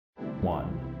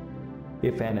1.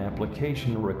 If an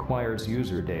application requires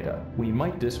user data, we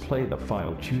might display the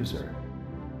file chooser.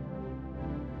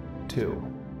 2.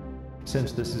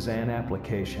 Since this is an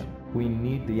application, we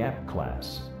need the app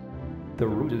class. The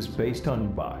root is based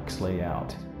on box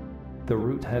layout. The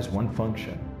root has one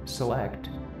function, select.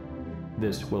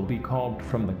 This will be called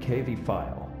from the Kivy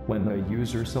file when the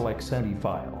user selects any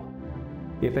file.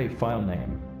 If a file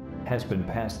name has been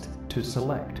passed to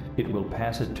select, it will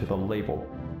pass it to the label.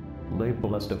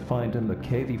 Label is defined in the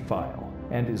Kivy file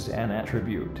and is an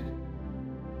attribute.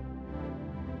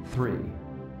 3.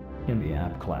 In the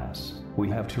app class, we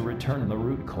have to return the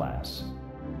root class.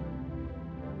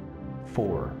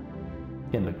 4.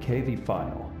 In the Kivy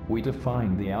file, we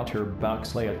define the outer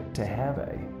box layout to have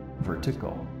a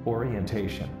vertical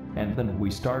orientation, and then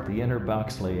we start the inner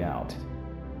box layout.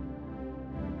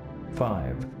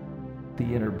 5.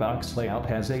 The inner box layout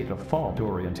has a default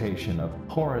orientation of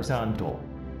horizontal.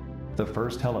 The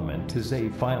first element is a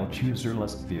file chooser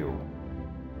list view.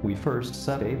 We first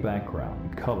set a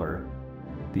background color.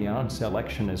 The on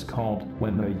selection is called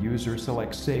when the user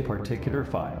selects a particular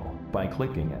file by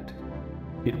clicking it.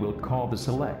 It will call the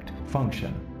select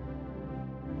function.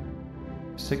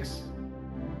 6.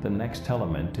 The next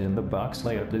element in the box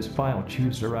layout is file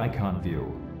chooser icon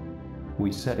view.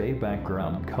 We set a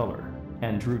background color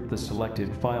and route the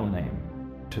selected file name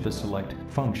to the select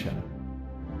function.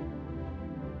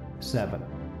 7.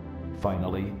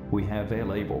 Finally, we have a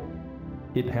label.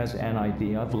 It has an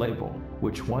ID of label,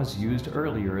 which was used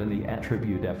earlier in the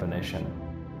attribute definition.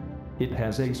 It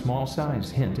has a small size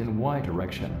hint in Y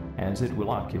direction, as it will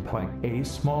occupy a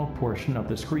small portion of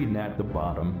the screen at the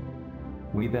bottom.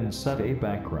 We then set a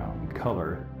background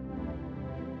color.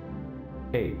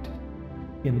 8.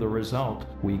 In the result,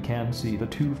 we can see the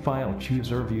two file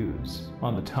chooser views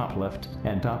on the top left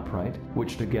and top right,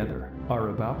 which together are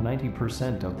about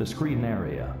 90% of the screen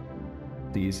area.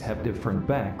 These have different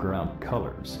background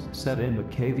colors set in the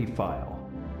Kivy file.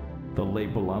 The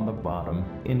label on the bottom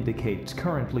indicates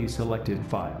currently selected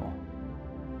file.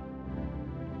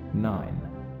 9.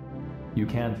 You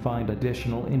can find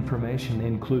additional information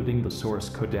including the source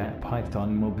code at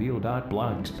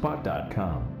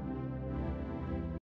pythonmobile.blogspot.com.